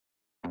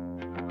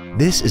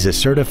This is a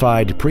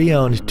certified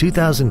pre-owned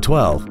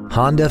 2012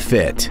 Honda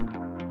Fit.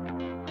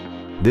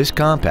 This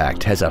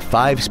compact has a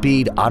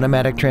 5-speed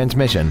automatic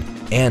transmission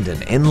and an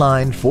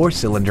inline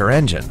 4-cylinder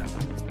engine.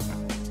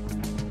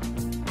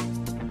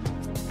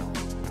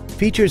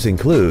 Features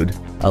include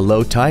a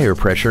low tire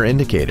pressure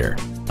indicator,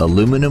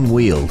 aluminum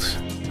wheels,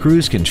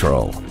 cruise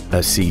control,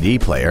 a CD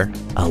player,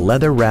 a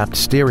leather-wrapped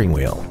steering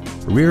wheel,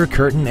 rear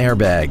curtain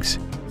airbags,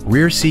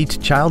 rear seat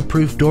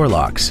child-proof door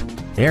locks,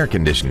 air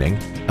conditioning,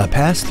 a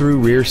pass-through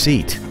rear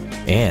seat,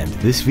 and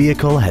this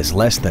vehicle has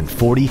less than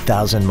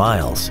 40,000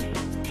 miles.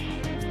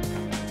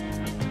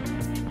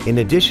 In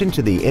addition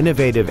to the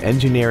innovative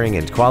engineering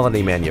and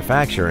quality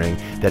manufacturing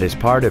that is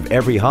part of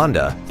every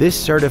Honda, this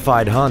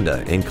certified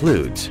Honda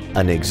includes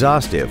an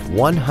exhaustive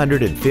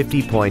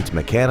 150-point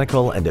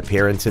mechanical and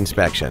appearance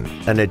inspection,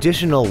 an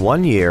additional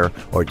 1 year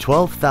or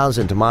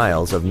 12,000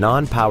 miles of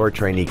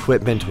non-powertrain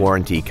equipment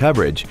warranty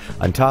coverage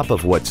on top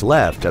of what's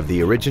left of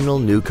the original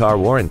new car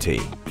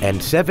warranty,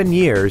 and 7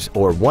 years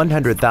or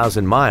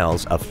 100,000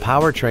 miles of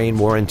powertrain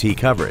warranty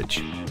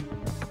coverage.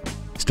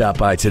 Stop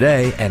by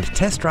today and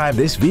test drive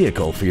this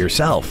vehicle for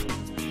yourself.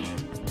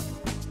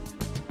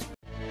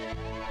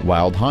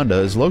 Wilde Honda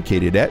is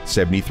located at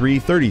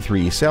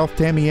 7333 South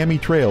Tamiami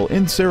Trail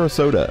in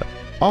Sarasota.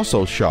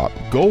 Also shop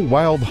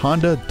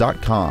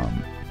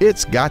GoWildHonda.com.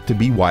 It's got to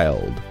be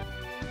wild.